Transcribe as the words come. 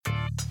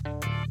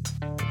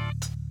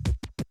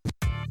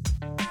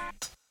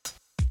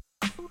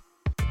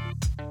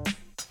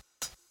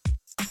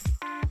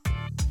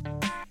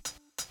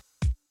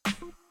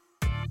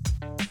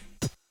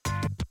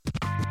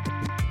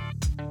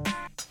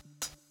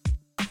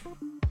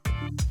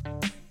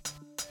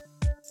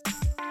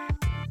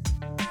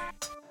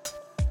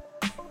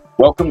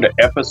Welcome to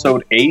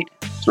episode 8,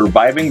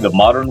 Surviving the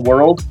Modern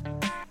World.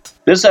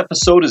 This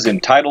episode is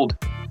entitled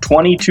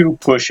 22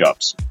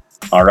 Pushups.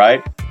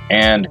 Alright,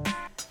 and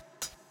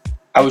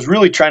I was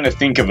really trying to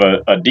think of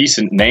a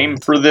decent name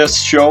for this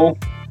show,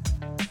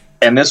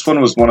 and this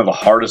one was one of the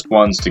hardest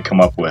ones to come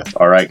up with.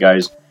 Alright,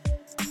 guys.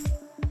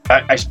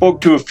 I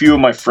spoke to a few of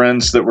my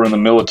friends that were in the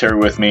military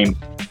with me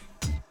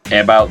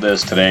about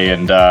this today,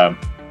 and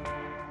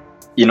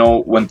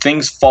when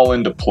things fall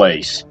into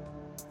place,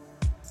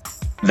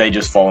 they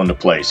just fall into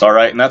place, all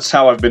right? And that's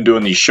how I've been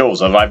doing these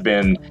shows. I've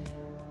been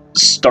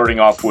starting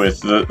off with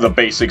the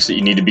basics that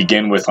you need to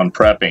begin with on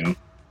prepping,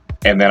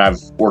 and then I've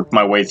worked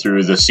my way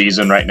through the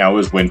season. Right now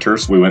is winter,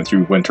 so we went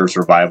through winter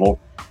survival.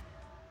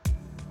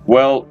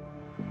 Well,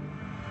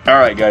 all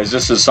right, guys,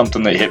 this is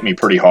something that hit me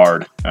pretty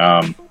hard.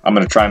 I'm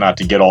going to try not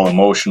to get all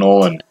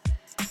emotional, and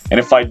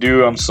if I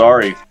do, I'm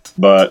sorry,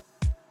 but,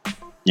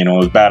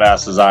 as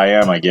badass as I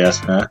am, I guess,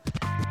 huh?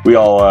 We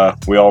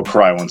all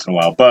cry once in a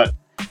while, but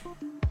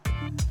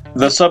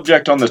the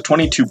subject on the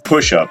 22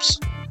 push-ups,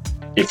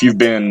 if you've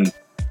been,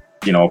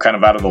 kind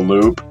of out of the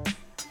loop,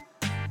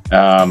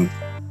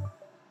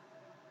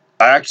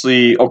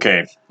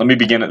 okay, let me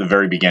begin at the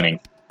very beginning.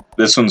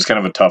 This one's kind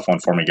of a tough one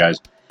for me, guys.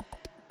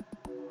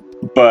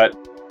 But,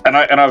 and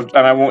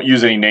I won't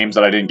use any names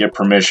that I didn't get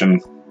permission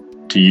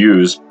to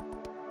use,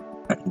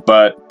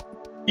 but,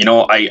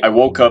 I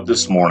woke up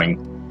this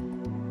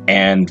morning,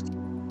 and,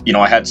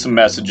 I had some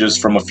messages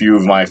from a few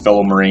of my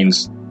fellow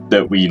Marines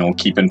that we,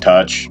 keep in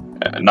touch.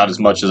 Not as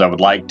much as I would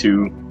like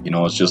to,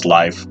 it's just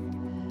life.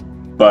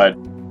 But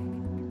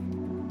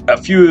a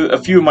few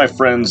of my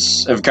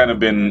friends have kind of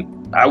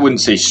been, I wouldn't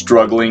say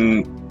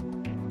struggling,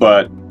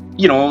 but,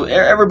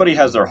 everybody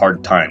has their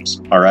hard times,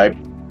 all right?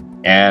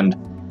 And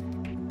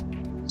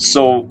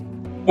so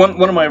one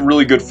of my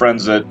really good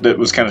friends that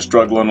was kind of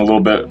struggling a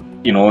little bit,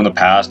 in the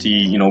past,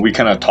 we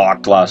kind of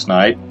talked last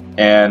night,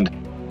 and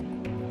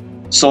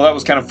so that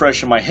was kind of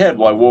fresh in my head.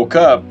 Well, I woke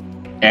up,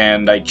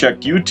 and I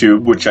checked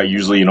YouTube, which I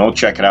usually,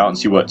 check it out and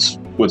see what's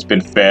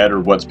been fed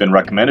or what's been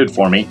recommended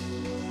for me.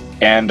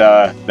 And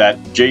that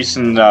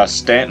Jason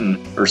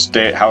Stanton, or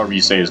however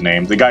you say his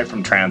name, the guy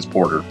from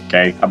Transporter,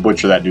 okay? I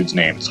butcher that dude's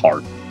name, it's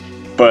hard.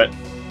 But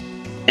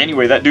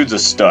anyway, that dude's a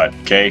stud,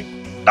 okay?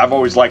 I've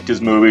always liked his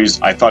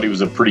movies. I thought he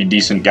was a pretty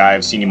decent guy.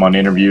 I've seen him on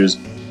interviews.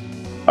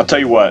 I'll tell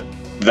you what,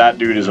 that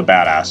dude is a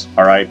badass,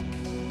 all right?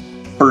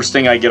 First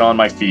thing I get on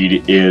my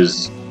feed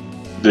is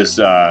this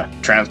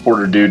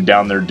Transporter dude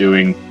down there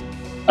doing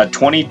a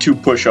 22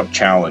 push-up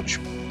challenge.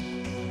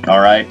 All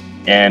right,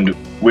 and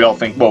we all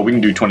think, well, we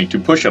can do 22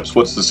 push-ups.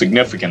 What's the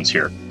significance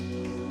here?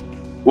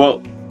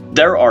 Well,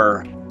 there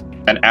are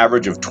an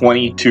average of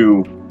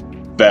 22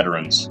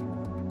 veterans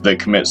that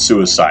commit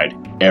suicide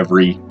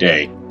every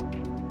day.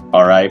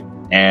 All right,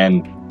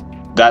 and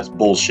that's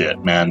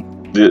bullshit,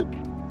 man.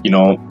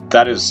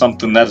 That is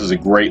something that is a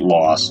great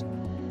loss,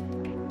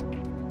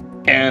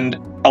 and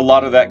a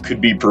lot of that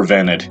could be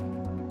prevented.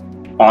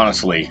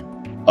 Honestly,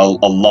 a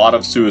lot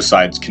of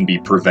suicides can be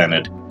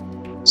prevented.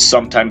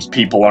 Sometimes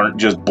people aren't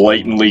just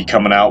blatantly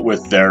coming out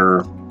with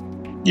their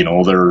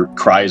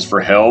cries for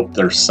help,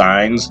 their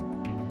signs.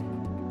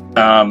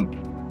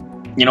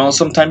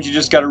 Sometimes you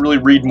just got to really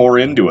read more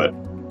into it.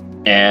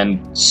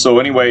 And so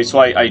anyway,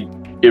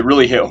 it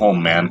really hit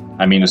home, man.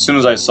 I mean, as soon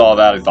as I saw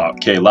that, I thought,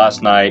 okay,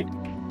 last night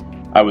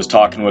I was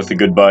talking with a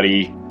good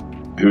buddy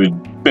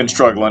who'd been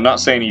struggling. Not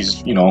saying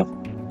he's,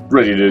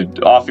 ready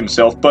to off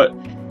himself, but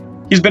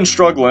he's been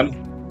struggling,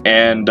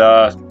 and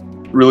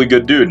really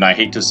good dude, and I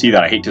hate to see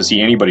that. I hate to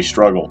see anybody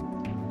struggle.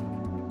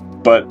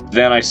 But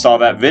then I saw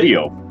that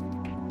video,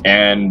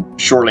 and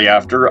shortly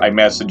after, I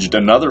messaged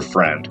another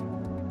friend,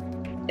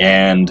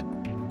 and,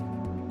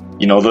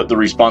 the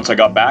response I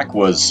got back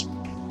was,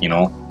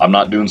 I'm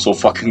not doing so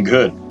fucking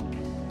good.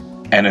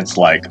 And it's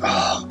like,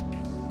 oh,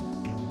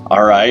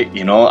 all right,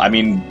 I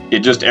mean,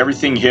 it just,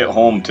 everything hit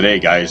home today,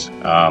 guys,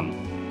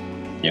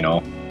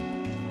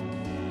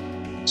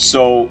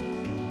 So,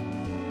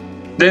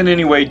 then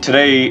anyway,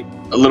 today,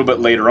 a little bit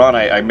later on,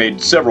 I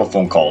made several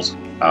phone calls.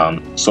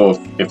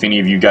 So if any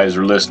of you guys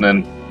are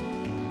listening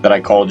that I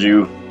called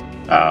you,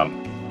 I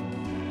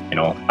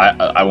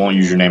won't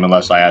use your name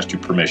unless I asked you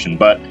permission.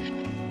 But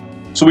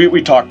so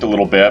we talked a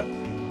little bit,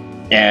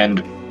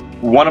 and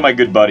one of my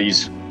good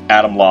buddies,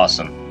 Adam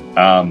Lawson,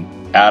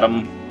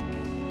 Adam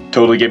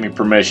totally gave me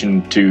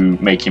permission to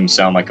make him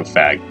sound like a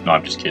fag. No,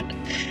 I'm just kidding.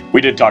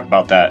 We did talk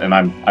about that, and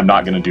I'm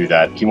not going to do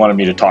that. He wanted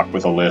me to talk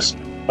with a list,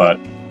 but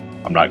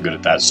I'm not good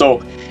at that. So,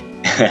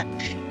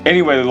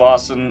 anyway,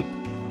 Lawson,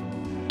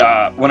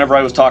 whenever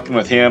I was talking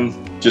with him,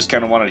 just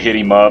kind of wanted to hit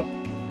him up,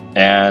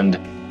 and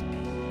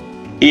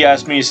he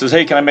asked me, he says,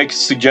 hey, can I make a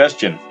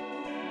suggestion?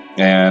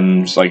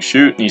 And it's like,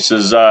 shoot. And he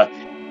says,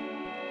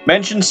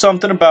 mention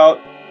something about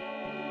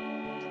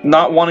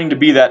not wanting to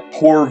be that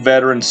poor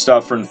veteran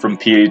suffering from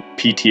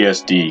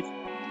PTSD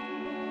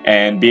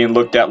and being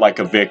looked at like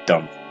a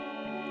victim.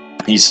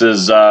 He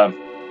says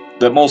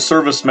that most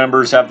service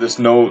members have this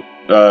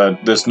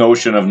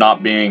notion of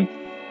not being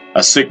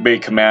a sick bay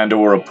commando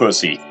or a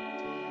pussy.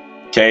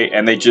 okay,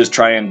 and they just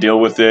try and deal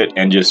with it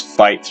and just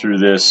fight through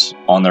this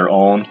on their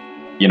own,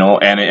 you know,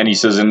 and he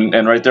says,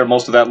 and right there,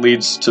 most of that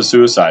leads to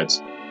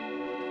suicides.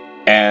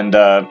 And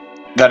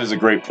that is a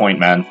great point,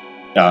 man.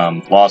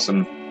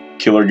 Lawson,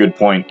 killer good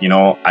point, you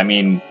know. I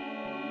mean,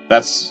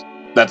 that's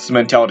the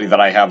mentality that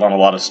I have on a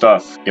lot of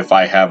stuff. If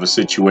I have a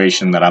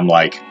situation that I'm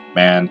like,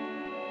 man,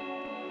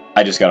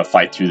 I just got to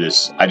fight through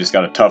this. I just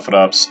got to tough it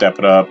up, step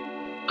it up.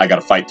 I got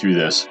to fight through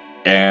this.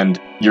 And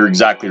you're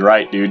exactly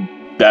right, dude.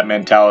 That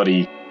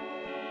mentality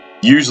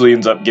usually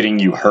ends up getting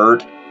you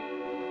hurt,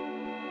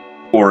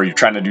 or you're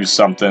trying to do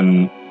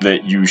something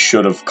that you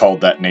should have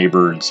called that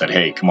neighbor and said,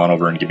 hey, come on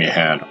over and give me a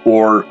hand.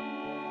 Or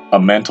a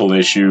mental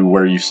issue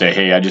where you say,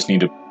 hey, I just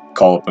need to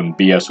call up and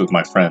BS with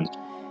my friends.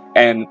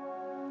 And,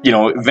 you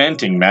know,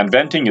 venting, man,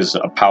 venting is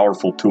a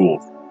powerful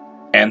tool.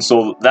 And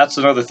so that's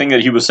another thing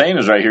that he was saying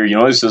is right here, you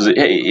know, he says,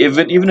 hey,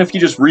 even if you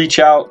just reach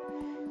out,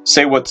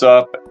 say what's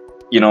up,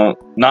 you know,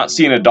 not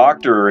seeing a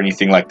doctor or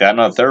anything like that,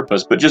 not a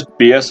therapist, but just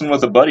BSing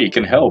with a buddy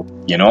can help,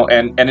 you know,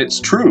 and it's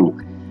true.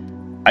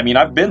 I mean,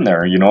 I've been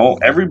there, you know,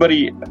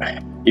 everybody,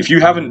 if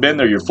you haven't been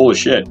there, you're full of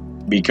shit,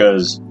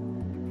 because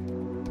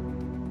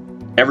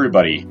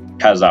everybody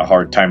has that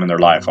hard time in their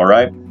life, all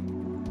right?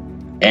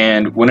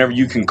 And whenever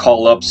you can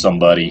call up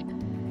somebody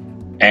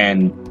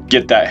and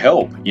get that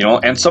help, you know,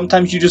 and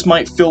sometimes you just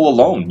might feel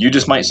alone. You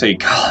just might say,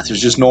 God,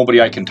 there's just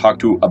nobody I can talk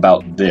to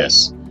about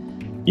this.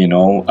 You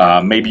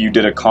know, maybe you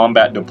did a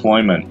combat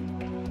deployment.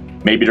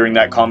 Maybe during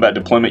that combat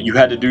deployment, you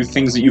had to do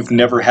things that you've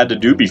never had to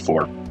do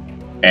before.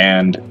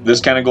 And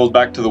this kind of goes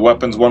back to the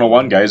Weapons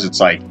 101, guys.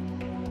 It's like,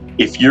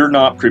 if you're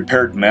not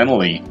prepared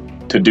mentally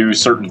to do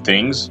certain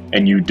things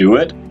and you do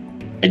it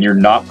and you're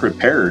not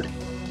prepared,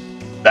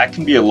 that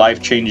can be a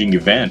life-changing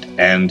event.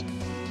 And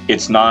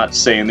it's not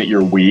saying that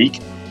you're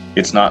weak.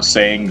 It's not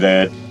saying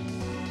that,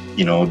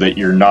 you know, that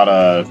you're not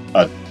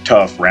a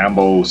tough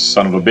Rambo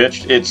son of a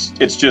bitch.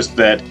 It's just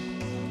that,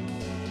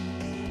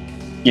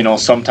 you know,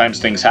 sometimes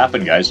things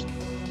happen, guys.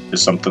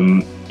 It's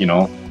something, you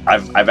know,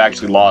 I've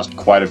actually lost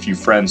quite a few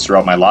friends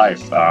throughout my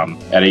life.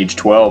 At age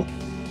 12,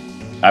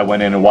 I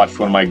went in and watched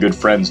one of my good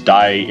friends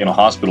die in a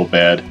hospital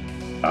bed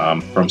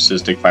from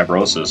cystic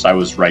fibrosis. I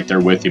was right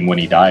there with him when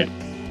he died.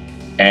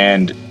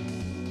 And,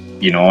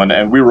 you know,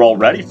 and we were all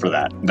ready for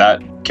that.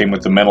 That came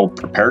with the mental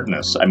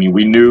preparedness. I mean,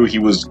 we knew he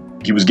was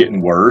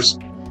getting worse.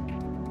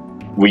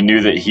 We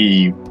knew that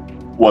he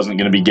wasn't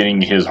going to be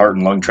getting his heart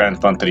and lung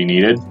transplant that he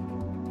needed.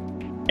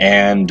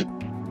 And,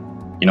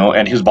 you know,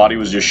 and his body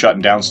was just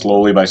shutting down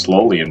slowly by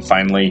slowly. And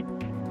finally,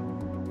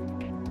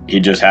 he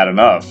just had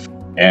enough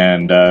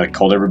and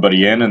called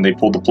everybody in, and they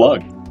pulled the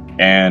plug.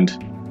 And,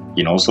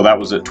 you know, so that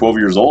was at 12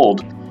 years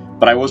old,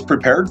 but I was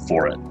prepared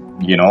for it,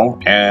 you know.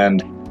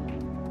 And,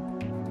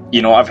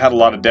 you know, I've had a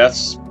lot of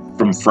deaths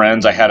from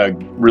friends. I had a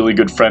really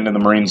good friend in the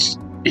Marines.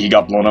 He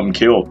got blown up and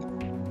killed.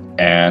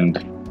 And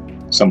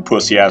some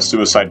pussy-ass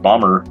suicide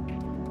bomber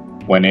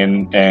went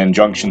in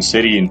Junction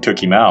City and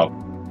took him out.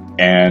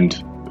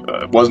 And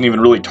wasn't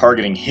even really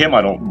targeting him,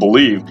 I don't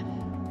believe,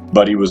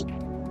 but he was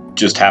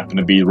just happened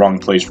to be wrong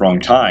place, wrong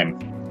time.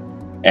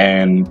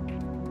 And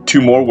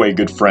two more way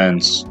good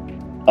friends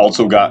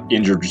also got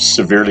injured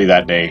severely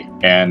that day.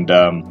 And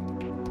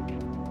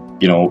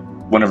you know,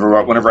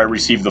 whenever I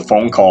received the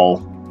phone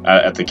call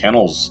at the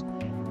kennels,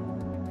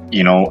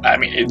 you know, I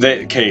mean,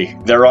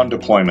 they're on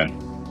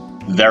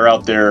deployment. They're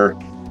out there,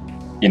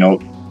 you know,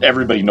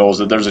 everybody knows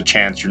that there's a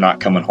chance you're not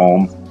coming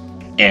home.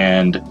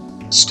 And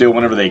still,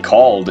 whenever they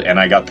called and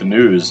I got the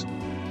news,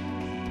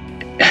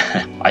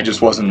 I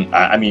just wasn't,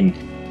 I mean,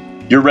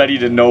 you're ready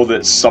to know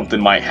that something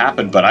might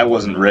happen, but I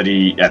wasn't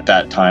ready at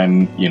that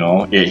time. You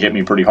know, it hit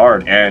me pretty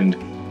hard. And,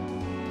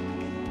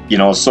 you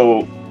know,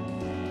 so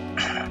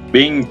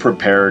being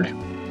prepared,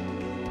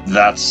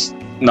 that's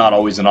not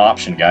always an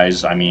option,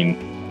 guys. I mean,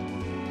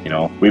 you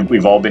know,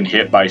 we've all been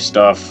hit by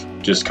stuff,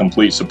 just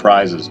complete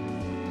surprises.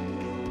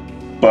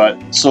 But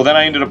so then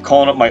I ended up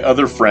calling up my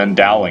other friend,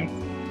 Dowling.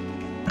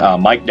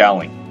 Mike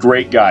Dowling,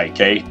 great guy,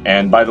 okay?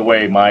 And by the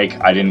way,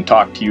 Mike, I didn't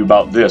talk to you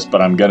about this,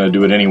 but I'm gonna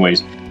do it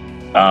anyways.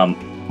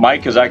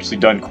 Mike has actually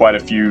done quite a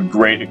few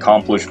great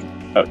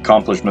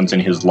accomplishments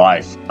in his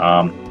life.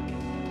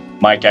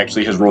 Mike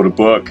actually has wrote a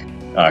book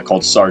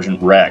called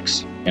Sergeant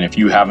Rex, and if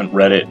you haven't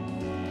read it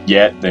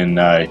yet,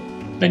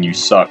 then you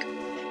suck.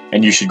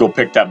 And you should go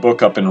pick that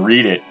book up and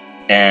read it.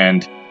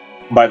 And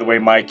by the way,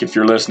 Mike, if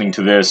you're listening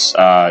to this,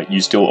 you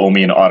still owe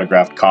me an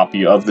autographed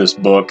copy of this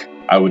book.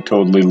 I would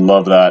totally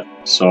love that.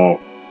 So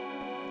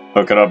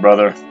hook it up,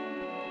 brother.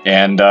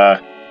 And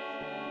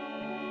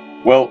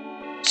well,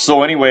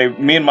 so anyway,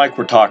 me and Mike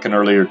were talking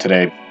earlier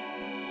today,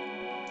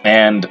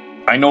 and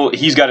I know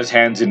he's got his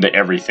hands into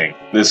everything.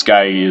 This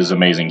guy is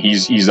amazing.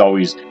 He's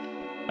always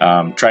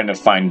trying to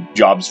find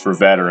jobs for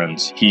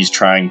veterans. He's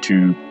trying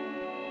to,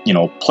 you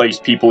know, place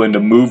people into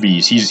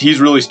movies. He's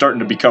really starting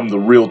to become the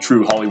real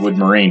true Hollywood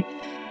Marine.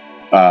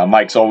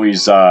 Mike's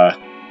always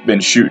been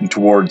shooting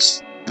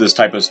towards this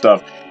type of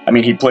stuff. I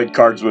mean, he played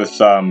cards with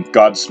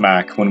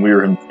Godsmack when we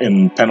were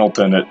in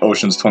Pendleton at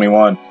Oceans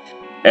 21.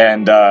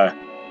 And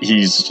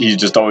he's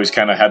just always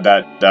kind of had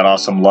that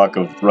awesome luck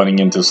of running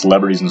into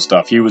celebrities and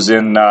stuff. He was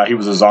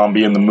a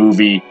zombie in the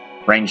movie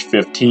Range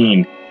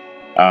 15.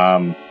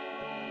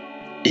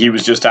 He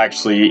was just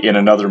actually in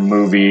another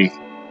movie,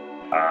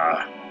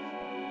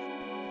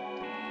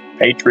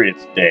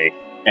 Patriots Day,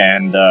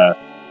 and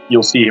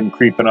you'll see him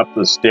creeping up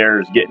the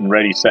stairs, getting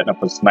ready, setting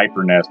up a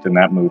sniper nest in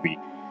that movie.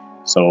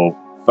 So,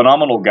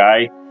 phenomenal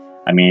guy.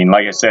 I mean,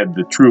 like I said,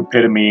 the true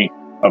epitome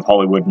of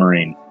Hollywood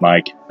Marine.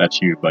 Mike,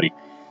 that's you, buddy.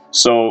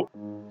 So,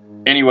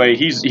 anyway,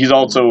 he's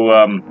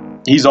also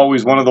he's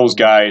always one of those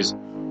guys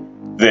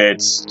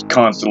that's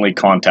constantly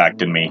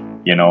contacting me.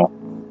 You know,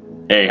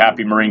 hey,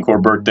 happy Marine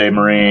Corps birthday,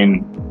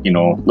 Marine. You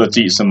know, let's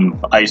eat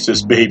some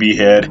ISIS baby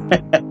head.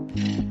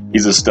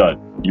 He's a stud.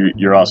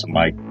 You're awesome,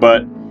 Mike.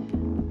 But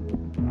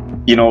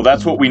you know,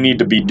 that's what we need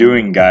to be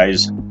doing,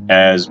 guys,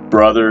 as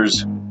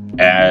brothers,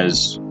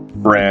 as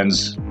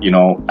friends. You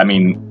know, I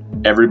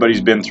mean,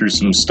 everybody's been through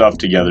some stuff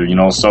together, you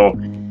know, so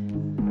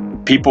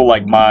people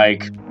like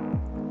Mike,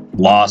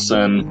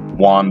 Lawson,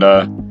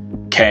 Wanda,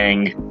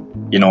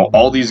 Kang, you know,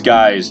 all these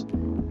guys,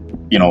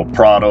 you know,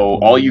 Prado,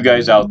 all you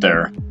guys out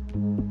there,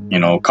 you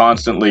know,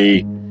 constantly,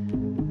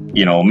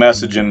 you know,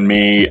 messaging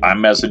me, I'm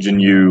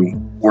messaging you,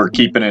 we're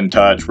keeping in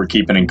touch, we're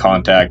keeping in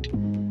contact.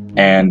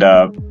 And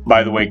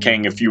by the way,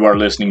 Kang, if you are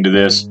listening to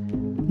this,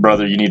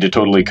 brother, you need to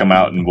totally come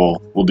out and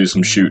we'll do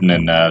some shooting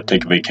and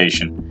take a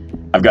vacation.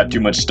 I've got too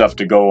much stuff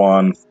to go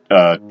on,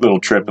 little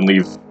trip and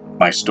leave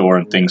my store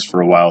and things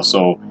for a while.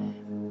 So,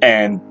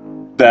 and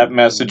that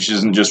message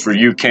isn't just for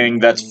you, King.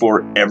 That's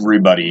for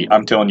everybody.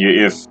 I'm telling you,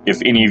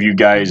 if any of you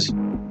guys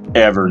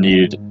ever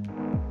needed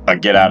a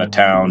get out of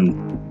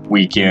town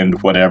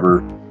weekend,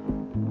 whatever,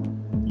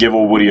 give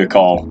old Woody a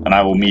call, and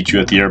I will meet you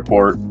at the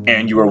airport.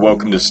 And you are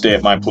welcome to stay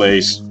at my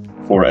place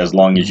for as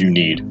long as you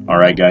need. All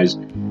right, guys.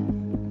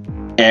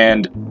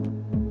 And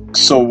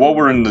so, while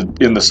we're in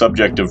the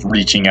subject of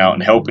reaching out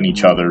and helping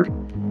each other,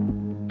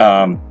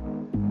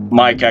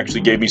 Mike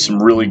actually gave me some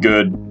really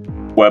good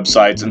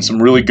websites and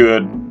some really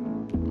good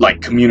like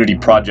community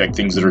project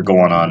things that are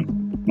going on.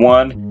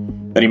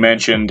 One that he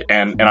mentioned,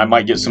 and I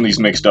might get some of these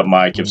mixed up,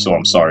 Mike. If so,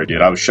 I'm sorry,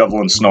 dude. I was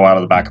shoveling snow out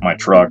of the back of my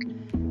truck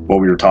while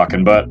we were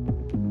talking. But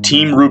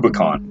Team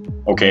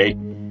Rubicon, okay?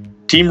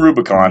 Team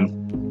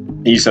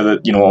Rubicon, he said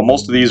that, you know,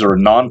 most of these are a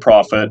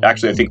non-profit.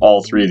 Actually, I think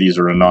all three of these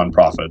are a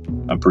non-profit.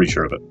 I'm pretty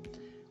sure of it.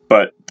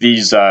 But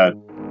these,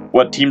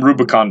 what Team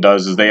Rubicon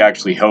does is they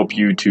actually help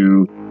you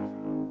to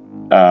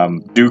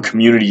do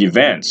community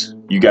events.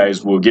 You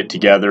guys will get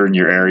together in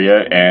your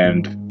area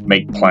and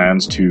make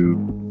plans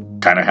to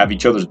kind of have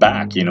each other's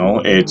back. You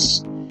know,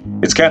 it's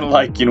kind of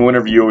like, you know,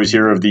 whenever you always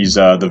hear of these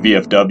the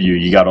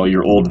VFW, you got all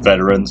your old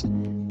veterans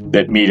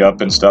that meet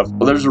up and stuff.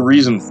 Well, there's a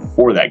reason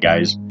for that,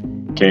 guys.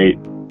 Okay,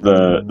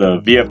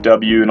 the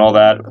VFW and all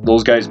that,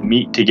 those guys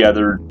meet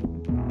together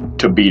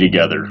to be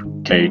together.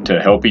 Okay, to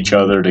help each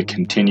other to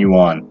continue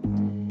on.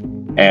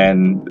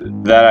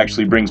 And that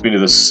actually brings me to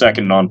the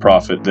second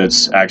nonprofit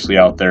that's actually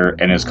out there,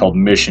 and it's called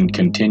Mission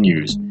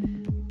Continues.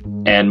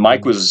 And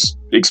Mike was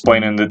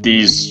explaining that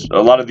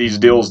a lot of these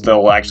deals,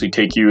 they'll actually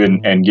take you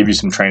and give you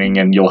some training,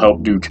 and you'll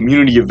help do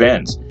community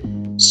events.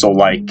 So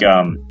like,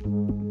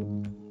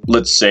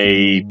 let's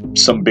say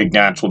some big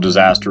natural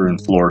disaster in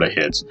Florida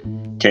hits.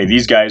 Okay,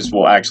 these guys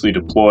will actually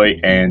deploy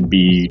and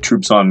be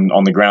troops on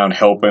the ground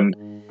helping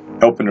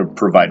to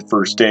provide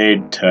first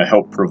aid, to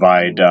help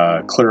provide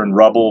clearing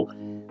rubble,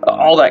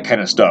 all that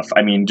kind of stuff.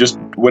 I mean, just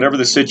whatever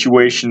the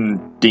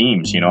situation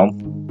deems, you know.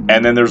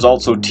 And then there's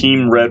also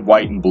Team Red,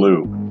 White, and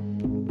Blue.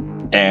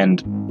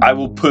 And I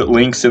will put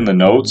links in the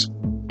notes.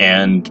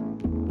 And,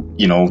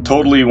 you know,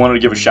 totally wanted to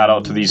give a shout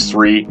out to these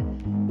three.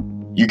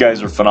 You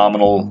guys are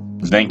phenomenal.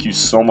 Thank you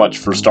so much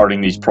for starting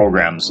these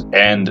programs.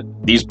 And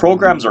these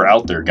programs are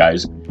out there,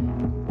 guys.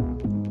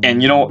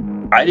 And, you know,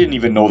 I didn't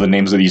even know the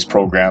names of these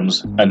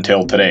programs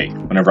until today,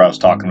 whenever I was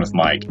talking with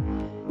Mike.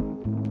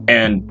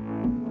 And,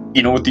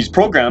 you know, with these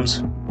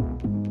programs,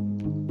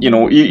 you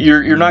know,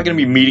 you're not going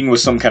to be meeting with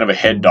some kind of a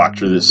head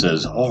doctor that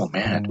says, oh,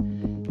 man,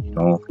 you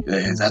know,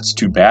 that's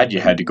too bad you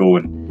had to go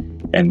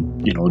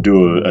and you know,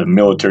 do a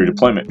military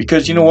deployment.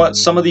 Because, you know what?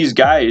 Some of these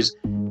guys,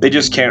 they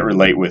just can't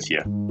relate with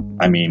you.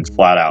 I mean,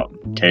 flat out.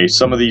 Okay,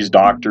 some of these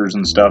doctors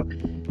and stuff,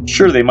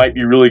 sure, they might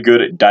be really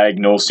good at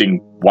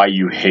diagnosing why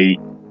you hate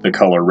the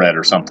color red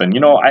or something. You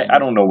know, I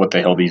don't know what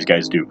the hell these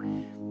guys do.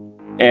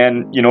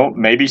 And, you know,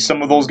 maybe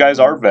some of those guys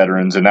are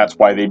veterans, and that's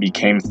why they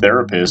became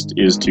therapists,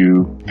 is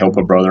to help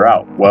a brother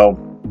out. Well,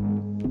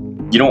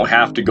 you don't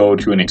have to go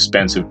to an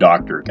expensive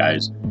doctor,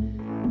 guys.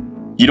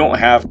 You don't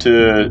have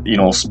to, you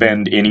know,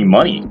 spend any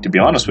money, to be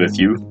honest with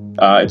you.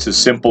 It's as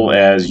simple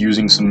as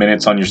using some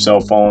minutes on your cell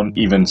phone,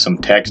 even some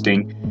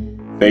texting.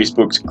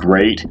 Facebook's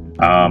great.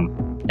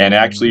 And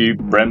actually,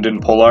 Brendan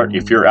Pollard,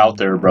 if you're out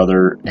there,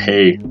 brother,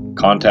 hey,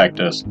 contact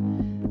us.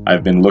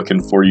 I've been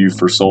looking for you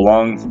for so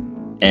long.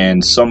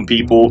 And some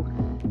people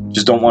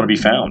just don't want to be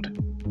found.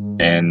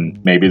 And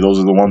maybe those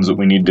are the ones that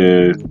we need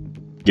to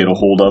get a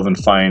hold of and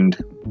find,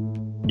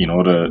 you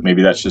know,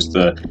 maybe that's just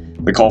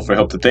the call for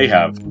help that they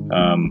have.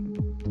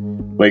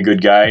 Way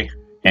good guy.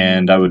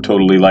 and I would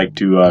totally like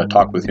to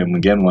talk with him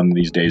again one of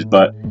these days.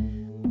 But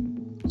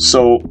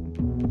so,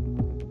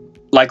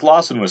 like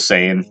Lawson was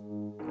saying,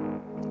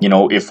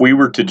 if we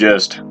were to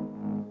just,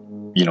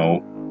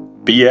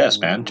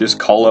 BS, man, just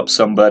call up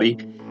somebody.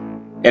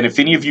 And if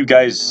any of you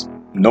guys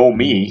know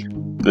me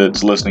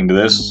that's listening to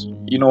this,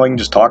 I can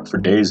just talk for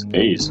days and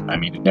days. I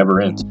mean, it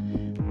never ends.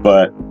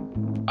 But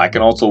I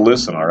can also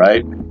listen, all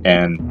right?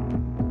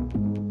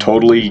 And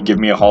totally give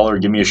me a holler,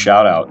 give me a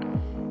shout out.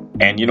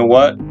 And you know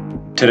what?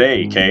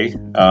 Today, okay,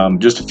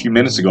 just a few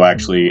minutes ago,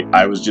 actually,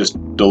 I was just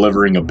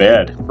delivering a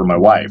bed for my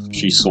wife.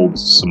 She sold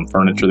some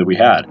furniture that we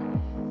had.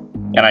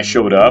 And I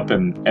showed up,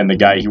 and the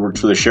guy, he worked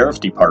for the sheriff's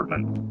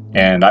department.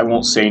 And I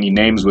won't say any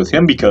names with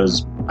him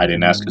because I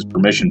didn't ask his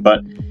permission. But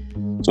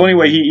so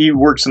anyway, he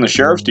works in the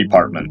sheriff's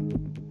department.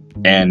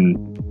 And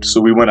so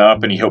we went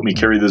up, and he helped me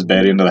carry this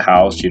bed into the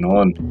house,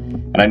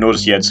 and I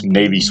noticed he had some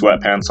Navy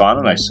sweatpants on.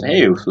 And I said,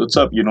 hey, what's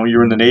up?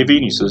 You're in the Navy?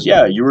 And he says,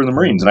 yeah, you were in the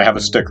Marines. And I have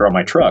a sticker on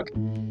my truck.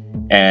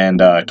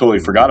 And I totally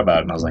forgot about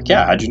it. And I was like,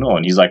 yeah, how'd you know?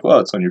 And he's like, well,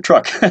 it's on your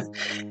truck.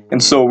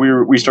 And so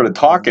we started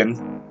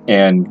talking,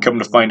 and come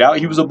to find out,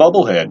 he was a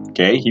bubblehead.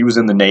 Okay, he was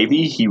in the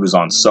Navy. He was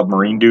on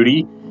submarine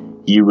duty.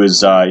 He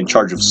was in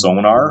charge of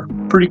sonar.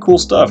 Pretty cool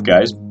stuff,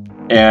 guys.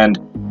 And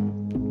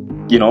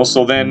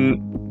so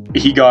then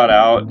he got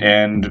out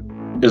and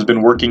has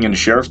been working in the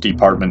sheriff's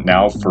department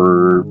now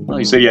for, well,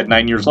 he said he had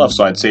 9 years left,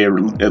 so I'd say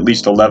at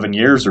least 11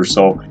 years or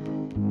so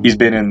he's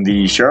been in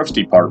the sheriff's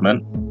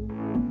department.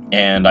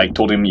 And I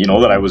told him,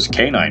 that I was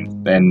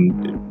canine,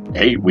 and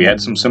hey, we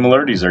had some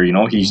similarities there.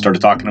 He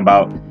started talking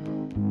about,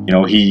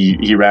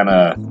 he ran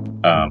a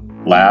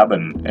lab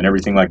and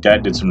everything like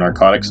that, did some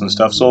narcotics and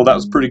stuff, so that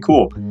was pretty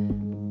cool.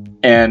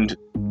 And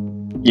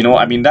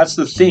that's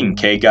the thing,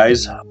 okay,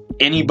 guys.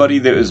 Anybody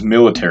that is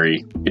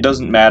military, it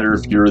doesn't matter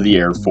if you're the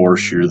Air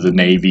Force, you're the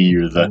Navy,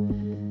 you're the,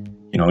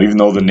 even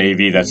though the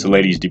Navy, that's the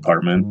ladies'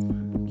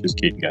 department. Just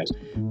kidding, guys.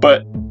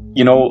 But,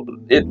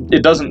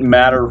 it doesn't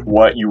matter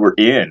what you were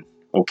in,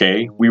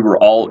 okay? We were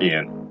all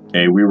in,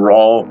 okay? We were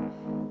all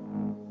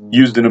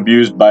used and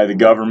abused by the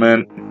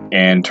government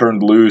and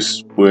turned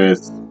loose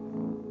with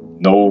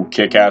no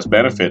kick-ass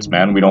benefits,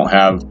 man. We don't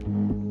have,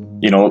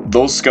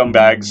 those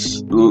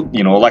scumbags,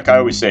 like I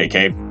always say,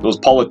 okay? Those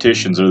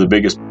politicians are the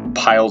biggest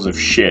piles of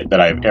shit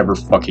that I've ever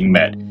fucking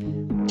met.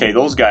 Okay,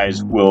 those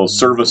guys will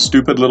serve a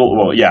stupid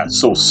little,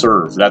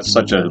 serve. That's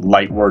such a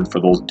light word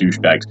for those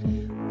douchebags.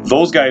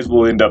 Those guys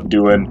will end up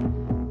doing,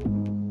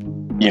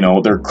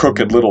 their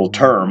crooked little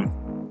term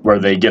where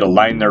they get to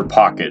line their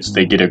pockets.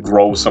 They get to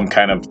grow some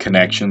kind of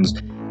connections.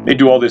 They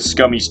do all this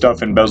scummy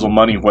stuff, embezzle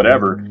money,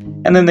 whatever.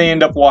 And then they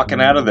end up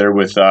walking out of there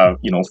with,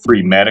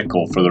 free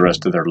medical for the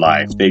rest of their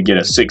life. They get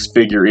a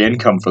 6-figure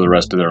income for the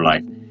rest of their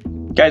life.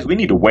 Guys, we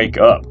need to wake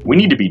up. We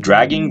need to be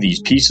dragging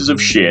these pieces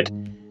of shit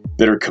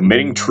that are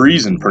committing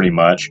treason pretty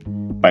much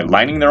by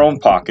lining their own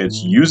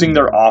pockets, using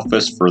their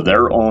office for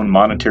their own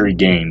monetary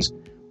gains.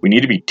 We need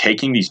to be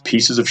taking these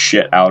pieces of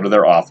shit out of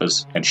their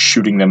office and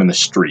shooting them in the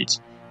streets.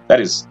 That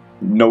is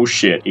no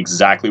shit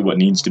exactly what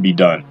needs to be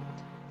done.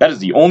 That is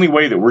the only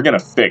way that we're going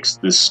to fix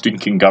this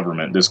stinking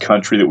government, this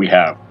country that we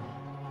have.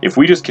 If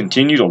we just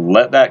continue to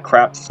let that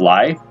crap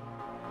fly,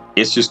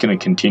 it's just going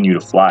to continue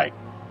to fly.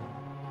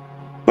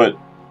 But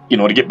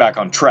to get back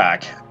on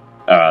track,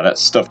 that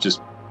stuff just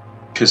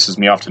pisses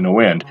me off to no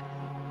end.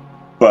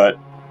 But,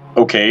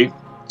 okay,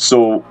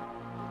 so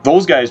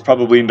those guys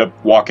probably end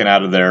up walking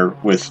out of there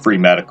with free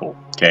medical,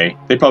 okay?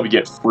 They probably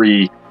get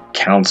free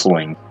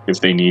counseling if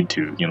they need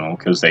to,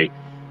 because they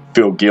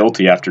feel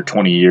guilty after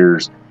 20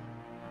 years,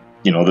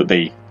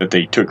 that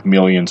they took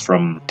millions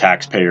from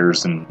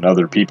taxpayers and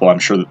other people. I'm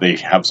sure that they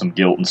have some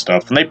guilt and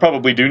stuff, and they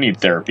probably do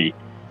need therapy.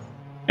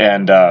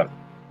 And,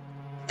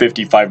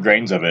 55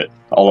 grains of it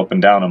all up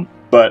and down them.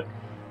 But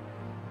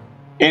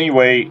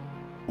anyway,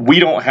 we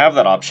don't have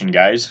that option,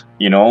 guys.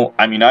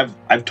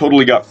 I've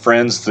totally got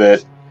friends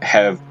that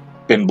have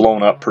been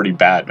blown up pretty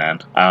bad, man.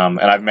 And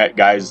I've met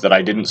guys that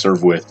I didn't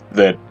serve with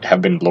that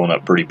have been blown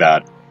up pretty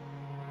bad.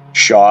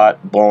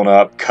 Shot, blown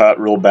up, cut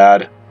real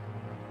bad.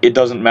 It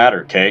doesn't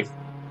matter, okay?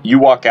 You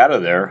walk out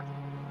of there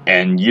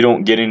and you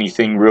don't get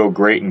anything real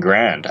great and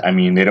grand.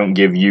 They don't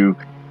give you,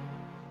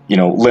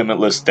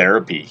 limitless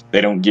therapy.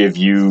 They don't give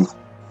you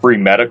free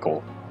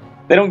medical.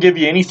 They don't give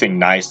you anything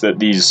nice that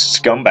these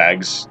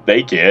scumbags,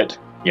 they get,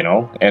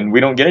 and we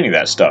don't get any of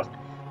that stuff.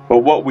 But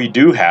what we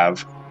do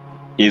have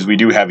is we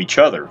do have each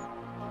other.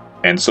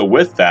 And so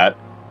with that,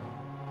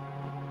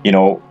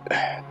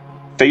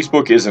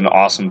 Facebook is an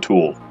awesome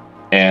tool.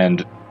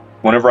 And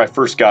whenever I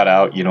first got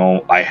out,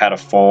 I had a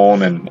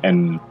phone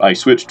and I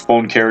switched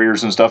phone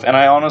carriers and stuff. And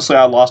I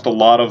lost a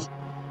lot of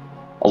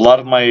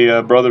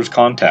my brother's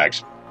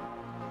contacts.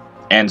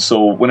 And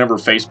so whenever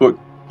Facebook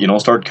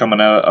started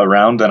coming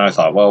around, then I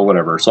thought, well,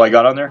 whatever. So I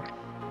got on there,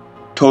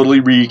 totally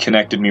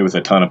reconnected me with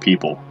a ton of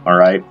people, all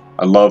right?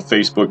 I love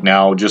Facebook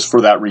now just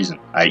for that reason.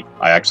 I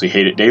actually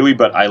hate it daily,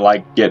 but I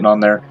like getting on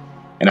there.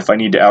 And if I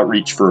need to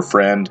outreach for a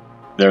friend,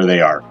 there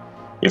they are.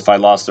 If I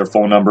lost their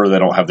phone number, they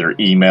don't have their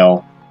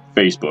email,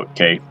 Facebook,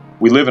 okay?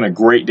 we live in a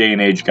great day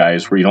and age,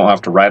 guys, where you don't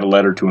have to write a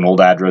letter to an old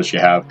address you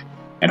have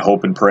and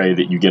hope and pray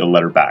that you get a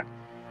letter back.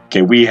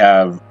 Okay, we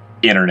have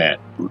internet,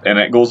 and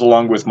it goes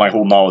along with my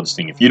whole knowledge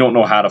thing. If you don't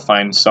know how to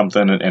find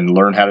something and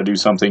learn how to do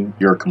something,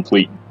 you're a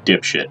complete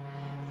dipshit.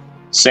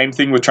 Same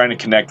thing with trying to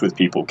connect with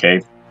people,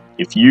 okay?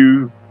 If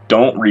you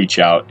don't reach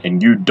out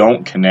and you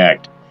don't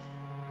connect,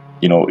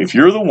 if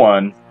you're the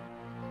one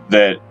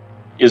that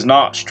is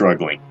not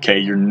struggling, okay,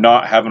 you're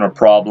not having a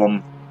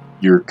problem,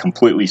 you're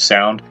completely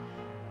sound,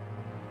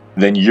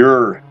 then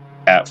you're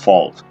at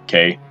fault,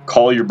 okay?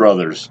 Call your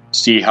brothers,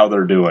 see how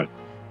they're doing.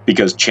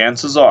 Because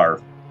chances are,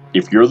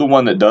 if you're the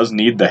one that does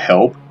need the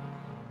help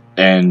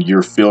and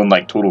you're feeling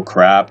like total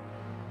crap,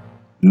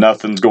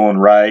 nothing's going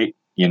right,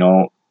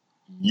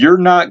 you're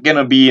not going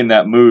to be in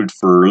that mood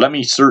for, let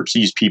me search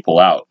these people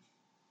out.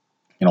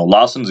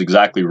 Lawson's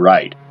exactly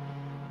right.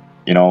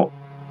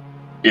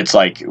 It's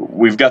like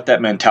we've got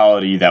that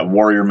mentality, that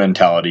warrior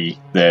mentality,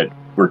 that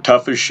we're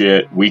tough as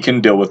shit, we can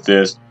deal with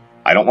this.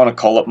 I don't want to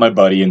call up my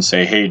buddy and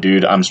say, hey,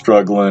 dude, I'm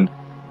struggling.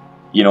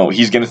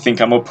 He's going to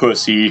think I'm a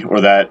pussy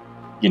or that,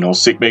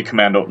 sick bay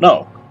commando.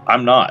 No,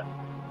 I'm not.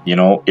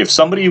 If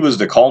somebody was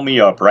to call me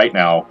up right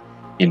now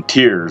in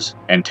tears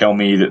and tell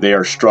me that they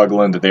are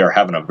struggling, that they are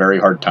having a very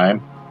hard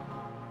time,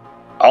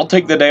 I'll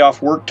take the day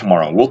off work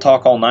tomorrow. We'll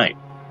talk all night.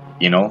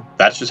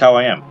 That's just how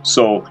I am.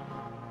 So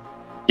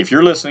if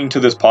you're listening to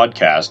this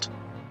podcast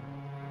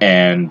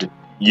and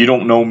you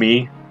don't know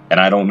me and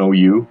I don't know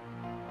you,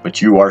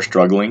 but you are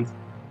struggling,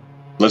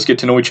 let's get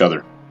to know each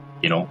other.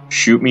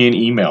 Shoot me an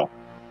email.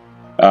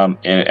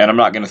 And I'm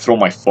not going to throw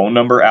my phone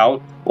number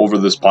out over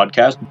this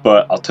podcast,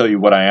 but I'll tell you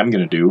what I am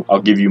going to do.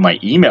 I'll give you my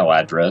email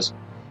address,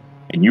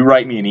 and you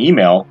write me an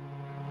email,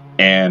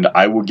 and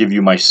I will give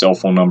you my cell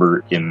phone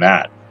number in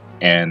that.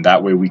 And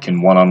that way we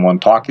can one-on-one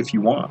talk if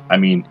you want. I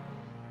mean,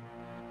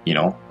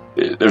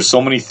 there's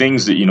so many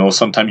things that,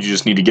 sometimes you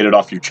just need to get it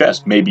off your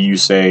chest. Maybe you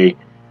say,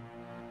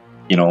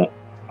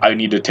 I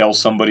need to tell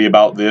somebody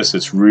about this.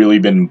 It's really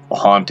been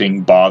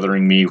haunting,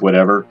 bothering me,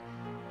 whatever.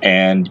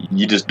 And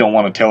you just don't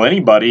want to tell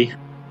anybody.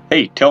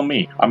 Hey, tell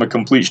me. I'm a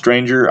complete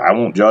stranger. I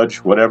won't judge,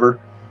 whatever.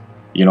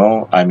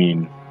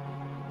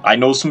 I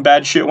know some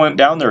bad shit went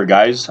down there,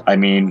 guys.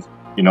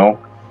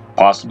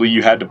 Possibly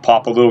you had to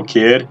pop a little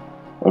kid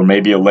or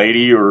maybe a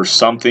lady or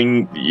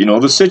something.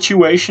 The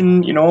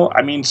situation,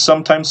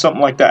 sometimes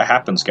something like that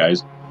happens,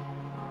 guys.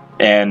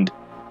 And,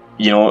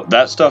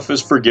 that stuff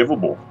is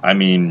forgivable.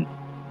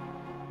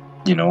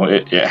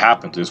 It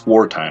happens. It's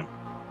wartime.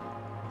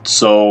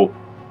 So,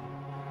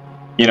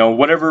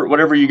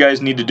 whatever you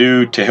guys need to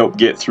do to help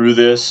get through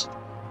this,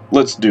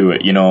 let's do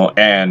it,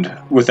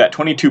 and with that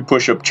 22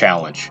 push-up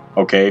challenge,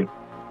 okay,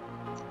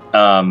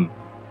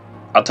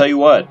 I'll tell you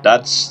what,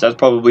 that's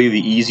probably the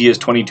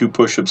easiest 22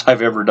 push-ups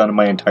I've ever done in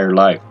my entire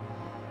life.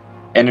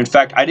 And in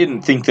fact, I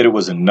didn't think that it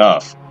was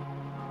enough.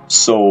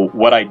 So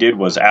what I did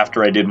was,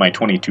 after I did my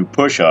 22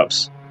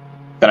 push-ups,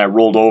 then I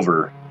rolled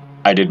over,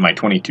 I did my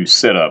 22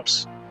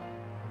 sit-ups,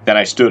 then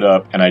I stood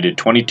up and I did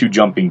 22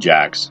 jumping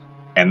jacks,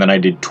 and then I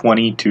did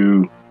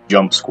 22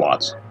 jump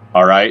squats,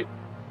 all right?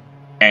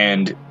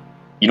 And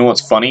you know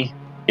what's funny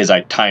is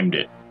I timed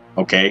it,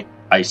 okay?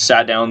 I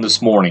sat down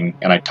this morning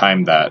and I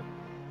timed that,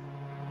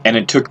 and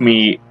it took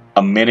me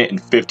 1 minute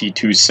and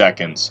 52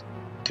 seconds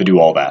to do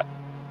all that,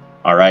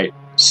 all right?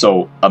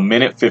 So 1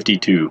 minute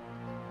 52.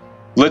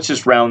 Let's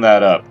just round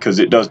that up, because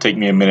it does take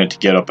me a minute to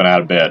get up and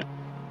out of bed.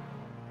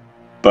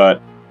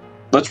 But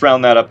let's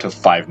round that up to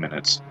 5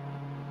 minutes.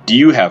 Do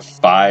you have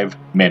 5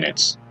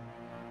 minutes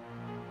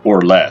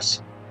or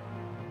less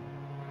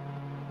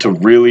to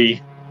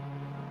really,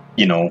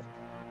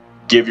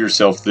 give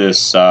yourself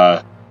this,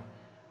 I'd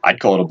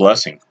call it a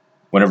blessing.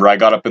 Whenever I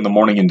got up in the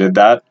morning and did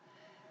that,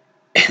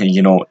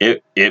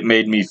 it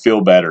made me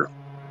feel better.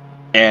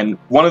 And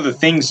one of the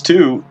things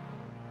too,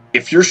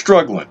 if you're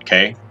struggling,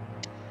 okay,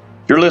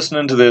 if you're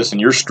listening to this and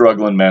you're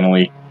struggling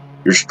mentally,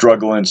 you're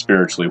struggling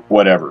spiritually,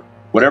 whatever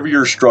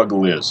your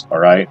struggle is, all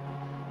right,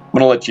 I'm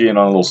going to let you in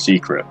on a little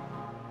secret.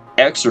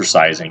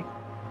 Exercising,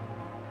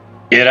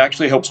 it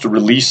actually helps to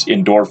release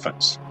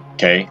endorphins,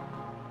 okay,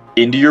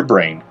 into your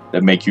brain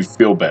that make you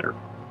feel better,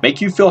 make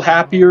you feel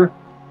happier,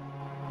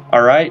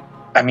 all right?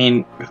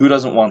 Who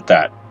doesn't want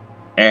that?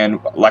 And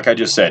like I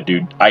just said,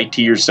 dude, IT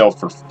yourself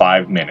for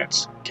 5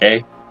 minutes,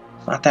 okay?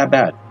 Not that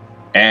bad.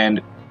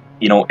 And,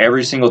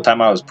 every single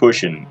time I was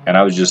pushing, and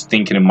I was just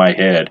thinking in my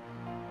head,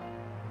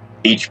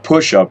 each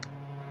push-up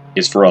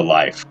is for a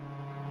life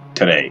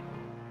today.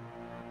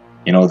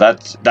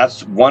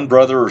 That's one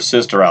brother or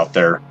sister out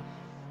there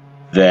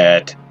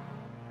that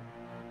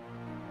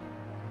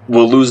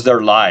will lose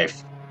their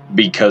life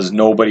because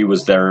nobody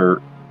was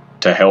there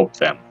to help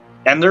them.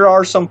 And there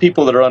are some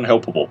people that are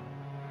unhelpable.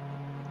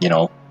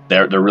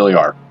 There really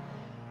are.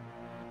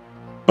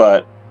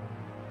 But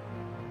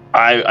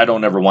I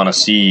don't ever want to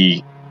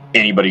see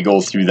anybody go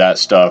through that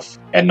stuff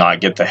and not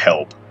get the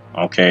help,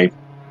 okay?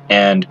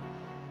 And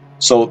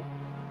so,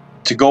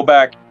 to go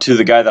back to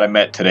the guy that I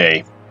met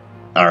today,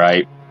 all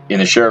right, in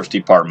the sheriff's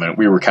department,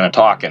 we were kind of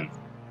talking,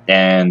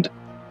 and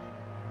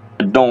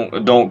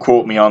don't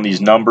quote me on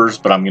these numbers,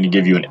 but I'm going to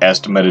give you an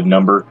estimated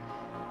number.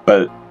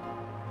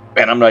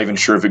 And I'm not even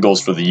sure if it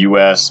goes for the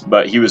U.S.,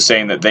 but he was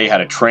saying that they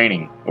had a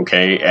training,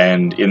 okay?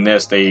 And in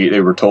this,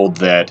 they were told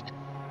that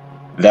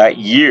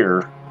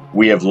year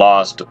we have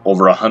lost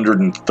over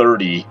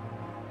 130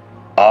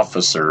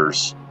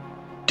 officers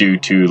due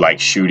to like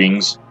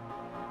shootings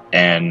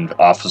and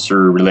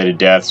officer-related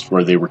deaths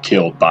where they were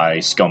killed by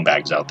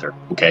scumbags out there,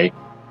 okay?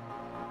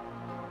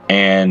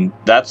 And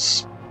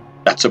that's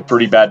a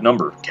pretty bad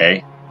number,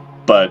 okay?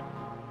 But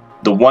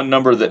the one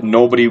number that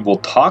nobody will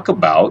talk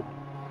about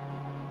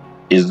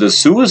is the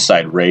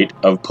suicide rate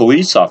of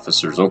police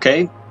officers,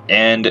 okay?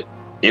 And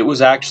it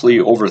was actually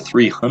over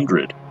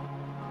 300.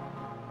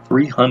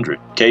 300.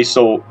 Okay,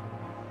 so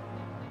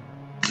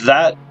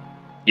that,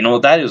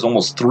 that is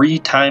almost 3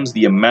 times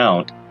the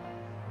amount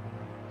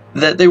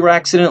that they were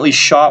accidentally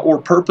shot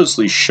or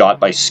purposely shot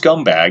by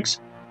scumbags.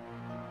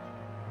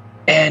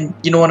 And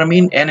you know what I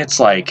mean? And it's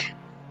like,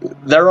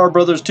 they're our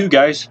brothers too,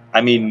 guys.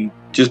 I mean,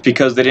 just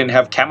because they didn't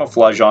have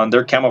camouflage on,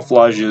 their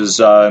camouflage is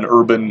an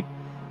urban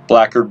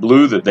black or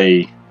blue that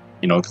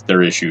that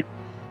they're issued.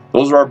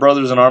 Those are our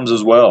brothers in arms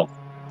as well.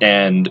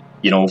 And,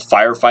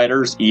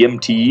 firefighters,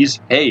 EMTs,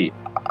 hey,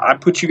 I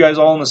put you guys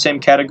all in the same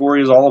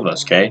category as all of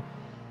us, okay?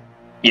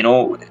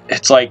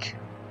 It's like,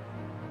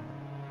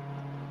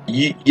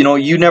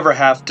 you never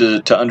have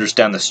to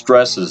understand the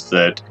stresses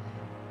that,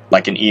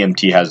 like, an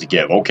EMT has to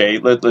give. Okay,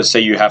 let's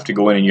say you have to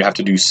go in and you have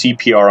to do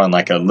CPR on,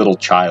 like, a little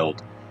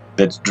child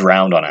that's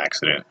drowned on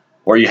accident.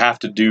 Or you have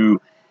to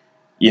do,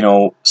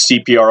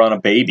 CPR on a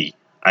baby.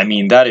 I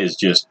mean, that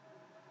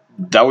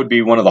would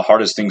be one of the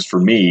hardest things for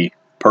me,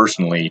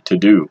 personally, to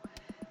do.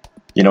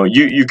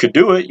 You could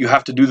do it. You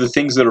have to do the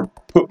things that are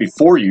put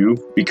before you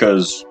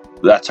because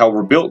that's how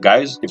we're built,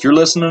 guys. If you're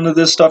listening to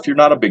this stuff, you're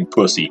not a big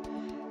pussy.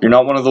 You're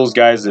not one of those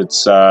guys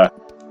that's, worried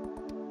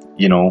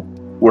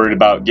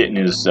about getting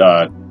his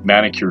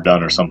manicure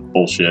done or some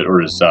bullshit, or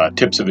his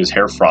tips of his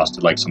hair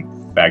frosted like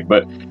some bag.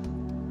 But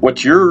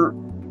what you're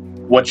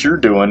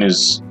doing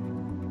is,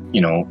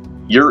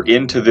 you're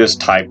into this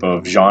type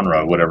of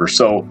genre, whatever.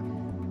 So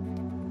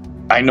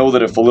I know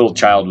that if a little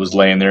child was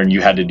laying there and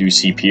you had to do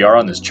CPR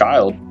on this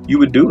child, you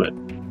would do it.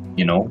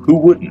 Who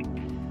wouldn't?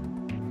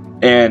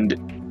 And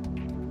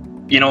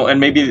and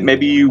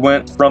maybe you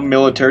went from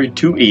military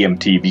to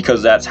EMT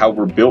because that's how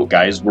we're built,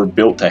 guys. We're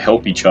built to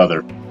help each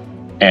other.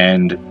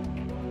 And,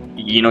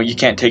 you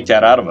can't take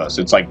that out of us.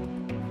 It's like,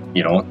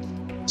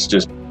 it's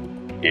just,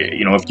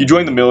 if you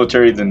join the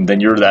military, then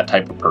you're that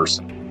type of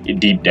person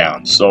deep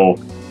down. So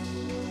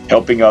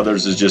helping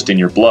others is just in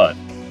your blood.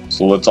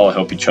 So let's all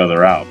help each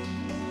other out.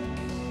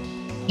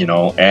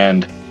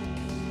 And,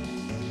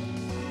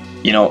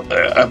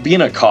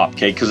 being a cop,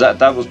 okay, because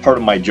that was part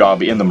of my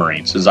job in the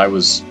Marines, is I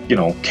was,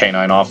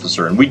 K-9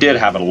 officer, and we did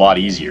have it a lot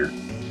easier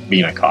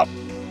being a cop.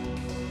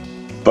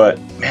 But,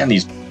 man,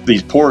 these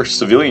poor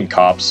civilian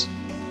cops,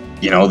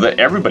 that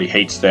everybody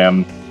hates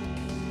them,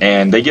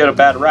 and they get a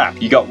bad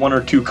rap. You got 1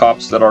 or 2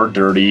 cops that are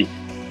dirty,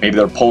 maybe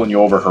they're pulling you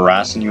over,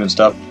 harassing you and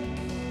stuff.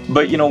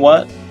 But you know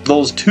what?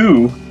 Those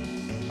 2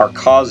 are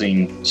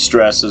causing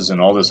stresses and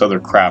all this other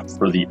crap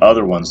for the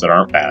other ones that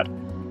aren't bad,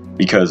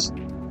 because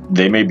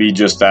they may be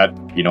just that,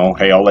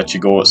 hey, I'll let you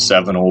go at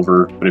 7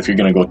 over, but if you're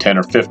going to go 10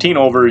 or 15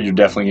 over, you're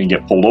definitely going to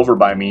get pulled over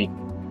by me.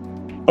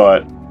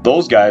 But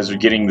those guys are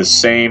getting the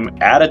same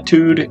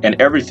attitude and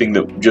everything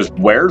that just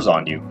wears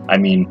on you. I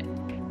mean,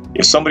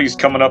 if somebody's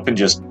coming up and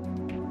just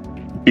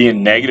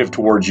being negative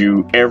towards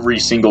you every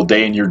single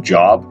day in your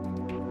job,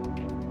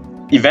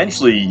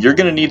 eventually you're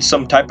going to need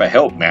some type of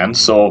help, man.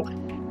 So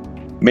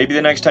maybe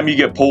the next time you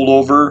get pulled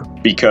over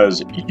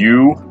because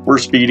you were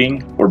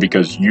speeding or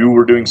because you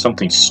were doing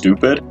something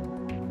stupid,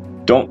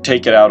 don't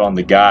take it out on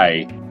the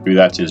guy who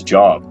that's his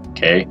job,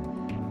 okay? I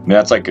mean,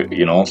 that's like,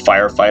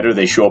 firefighter,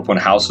 they show up when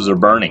houses are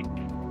burning.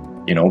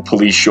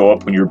 Police show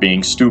up when you're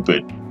being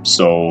stupid,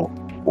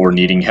 or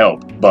needing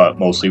help, but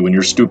mostly when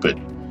you're stupid.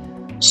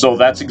 So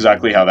that's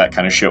exactly how that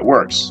kind of shit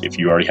works, if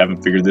you already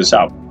haven't figured this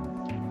out.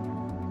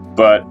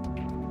 But,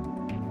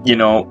 in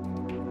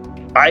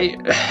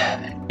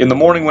the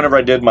morning, whenever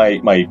I did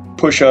my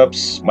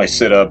push-ups, my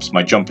sit-ups,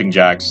 my jumping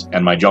jacks,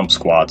 and my jump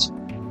squats,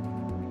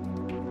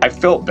 I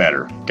felt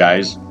better,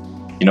 guys.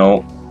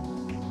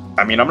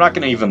 I mean, I'm not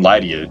going to even lie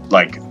to you.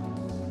 Like,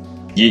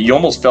 you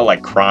almost felt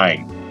like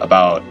crying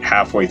about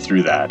halfway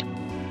through that,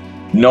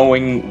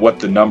 knowing what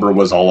the number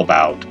was all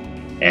about.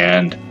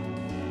 And,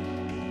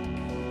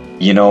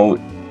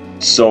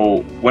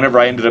 so whenever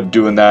I ended up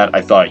doing that,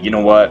 I thought, you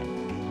know what?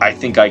 I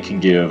think I can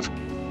give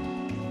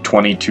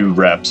 22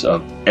 reps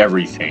of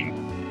everything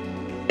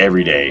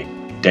every day,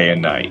 day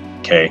and night,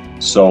 okay?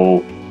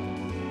 So,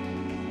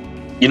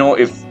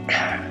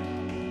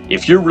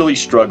 if you're really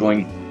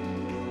struggling,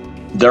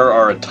 there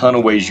are a ton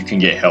of ways you can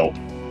get help.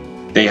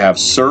 They have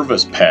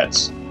service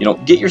pets.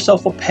 Get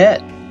yourself a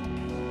pet.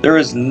 There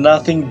is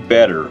nothing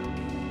better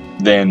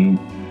than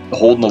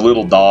holding a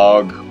little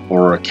dog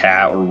or a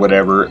cat or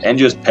whatever and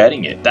just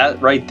petting it.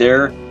 That right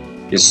there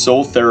is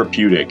so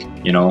therapeutic,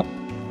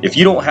 If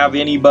you don't have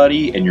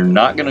anybody and you're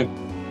not going to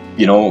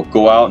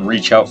go out and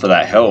reach out for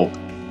that help.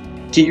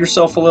 Get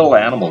yourself a little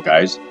animal,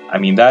 guys. I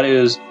mean, that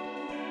is,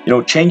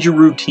 change your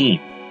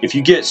routine. If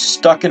you get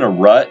stuck in a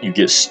rut, you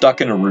get stuck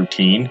in a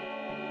routine,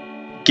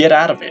 get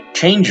out of it.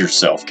 Change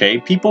yourself, okay?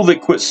 People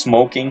that quit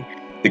smoking,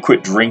 they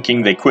quit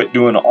drinking, they quit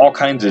doing all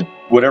kinds of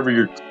whatever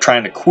you're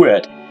trying to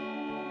quit,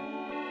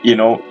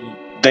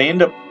 they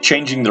end up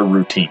changing their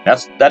routine.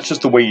 That's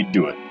just the way you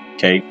do it,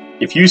 okay?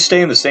 If you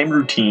stay in the same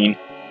routine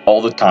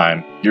all the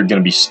time, you're going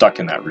to be stuck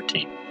in that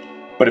routine.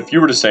 But if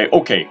you were to say,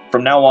 okay,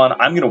 from now on,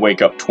 I'm going to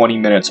wake up 20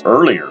 minutes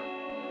earlier,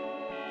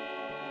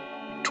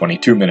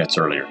 22 minutes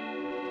earlier,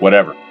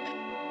 whatever.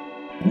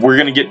 We're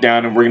going to get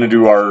down and we're going to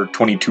do our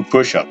 22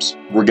 push-ups.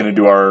 We're going to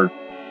do our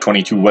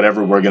 22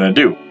 whatever we're going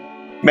to do.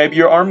 Maybe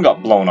your arm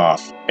got blown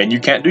off and you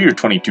can't do your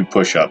 22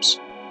 push-ups.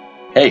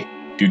 Hey,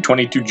 do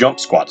 22 jump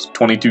squats,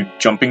 22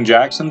 jumping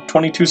jacks, and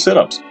 22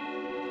 sit-ups.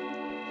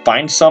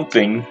 Find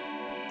something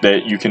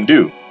that you can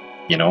do,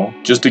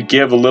 just to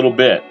give a little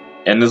bit.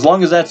 And as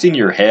long as that's in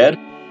your head,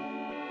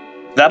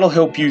 that'll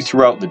help you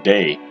throughout the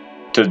day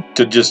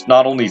to just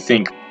not only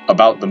think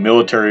about the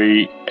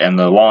military and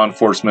the law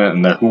enforcement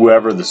and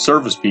the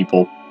service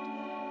people.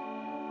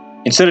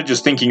 Instead of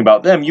just thinking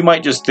about them, you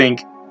might just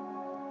think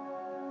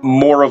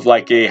more of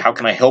like a how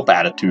can I help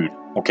attitude,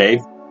 okay?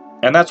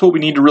 And that's what we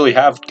need to really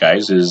have,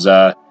 guys, is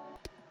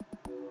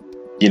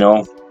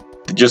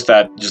just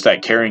that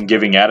caring,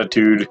 giving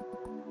attitude,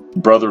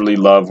 brotherly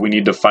love. We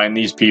need to find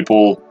these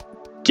people,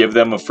 give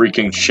them a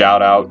freaking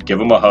shout out, give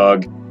them a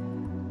hug,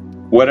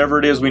 whatever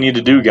it is we need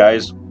to do,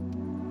 guys.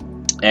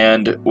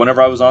 And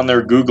whenever I was on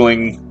there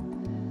Googling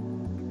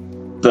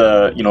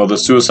the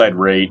suicide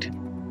rate,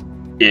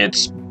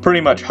 it's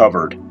pretty much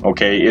hovered,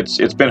 okay?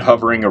 It's been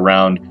hovering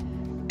around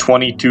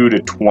 22 to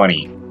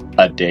 20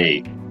 a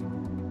day,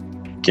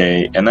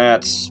 okay? And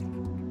that's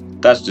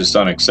just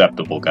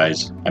unacceptable,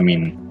 guys. I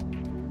mean,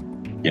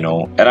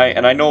 and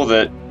I know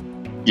that,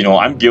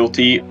 I'm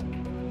guilty.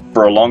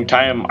 For a long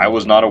time, I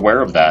was not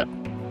aware of that,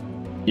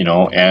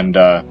 and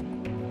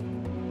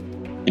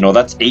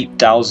that's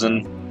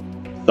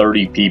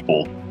 8,030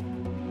 people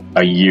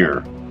a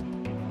year.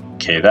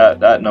 Okay,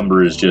 that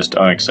number is just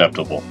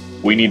unacceptable.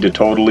 We need to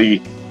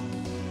totally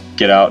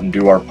get out and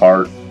do our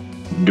part,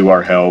 do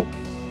our help,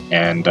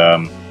 and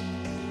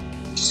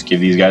just give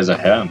these guys a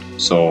hand.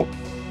 So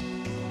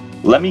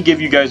let me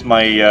give you guys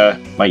my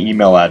my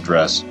email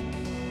address.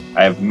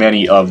 I have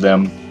many of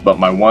them, but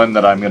my one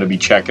that I'm going to be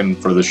checking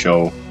for the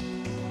show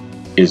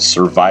is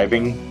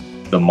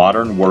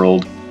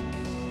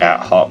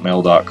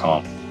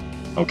survivingthemodernworld@hotmail.com.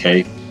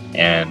 Okay,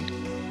 and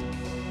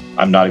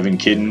I'm not even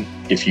kidding.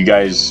 If you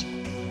guys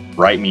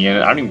write me in,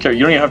 I don't even care. You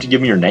don't even have to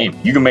give me your name.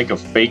 You can make a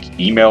fake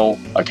email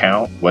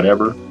account,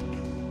 whatever.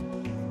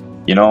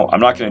 I'm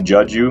not going to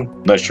judge you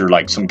unless you're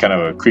like some kind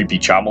of a creepy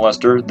child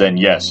molester. Then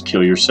yes,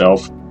 kill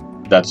yourself.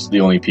 That's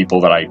the only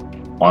people that I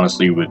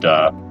honestly would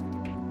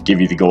give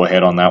you the go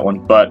ahead on that one.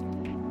 But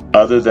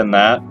other than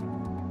that,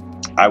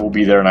 I will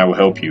be there and I will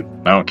help you.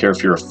 I don't care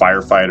if you're a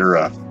firefighter,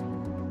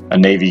 a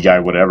Navy guy,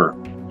 whatever.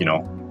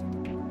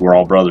 We're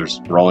all brothers.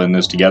 We're all in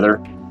this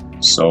together.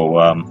 So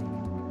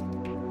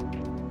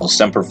I'll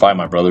semper fi,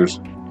 my brothers,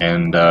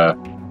 and I'll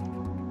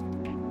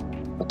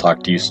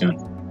talk to you soon.